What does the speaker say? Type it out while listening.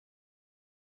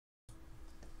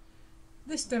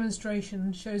This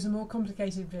demonstration shows a more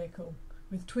complicated vehicle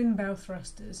with twin bow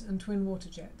thrusters and twin water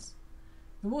jets.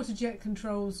 The water jet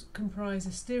controls comprise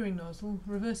a steering nozzle,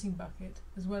 reversing bucket,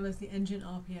 as well as the engine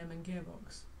RPM and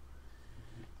gearbox.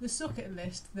 The socket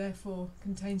list therefore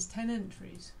contains 10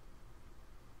 entries,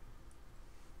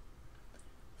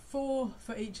 4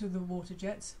 for each of the water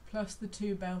jets plus the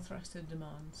 2 bow thruster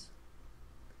demands.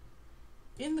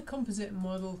 In the composite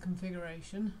model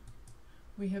configuration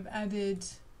we have added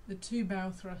the 2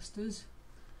 bow thrusters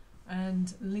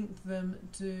and linked them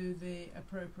to the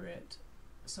appropriate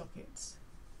sockets.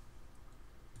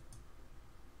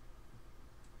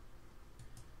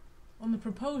 On the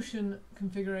propulsion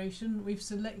configuration we've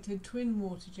selected twin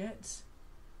water jets.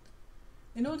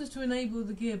 In order to enable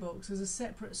the gearbox as a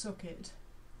separate socket,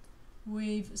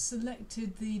 we've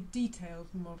selected the detailed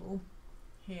model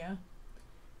here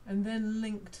and then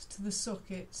linked to the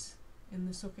sockets in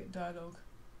the socket dialog.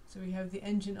 So we have the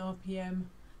engine RPM,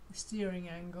 the steering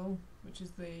angle, which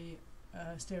is the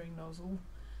steering nozzle,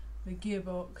 the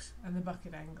gearbox and the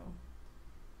bucket angle.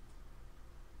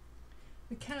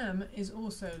 The cam is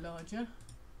also larger.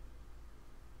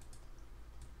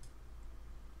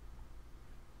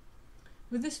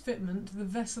 With this fitment the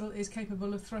vessel is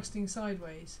capable of thrusting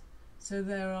sideways, so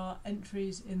there are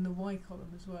entries in the Y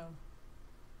column as well.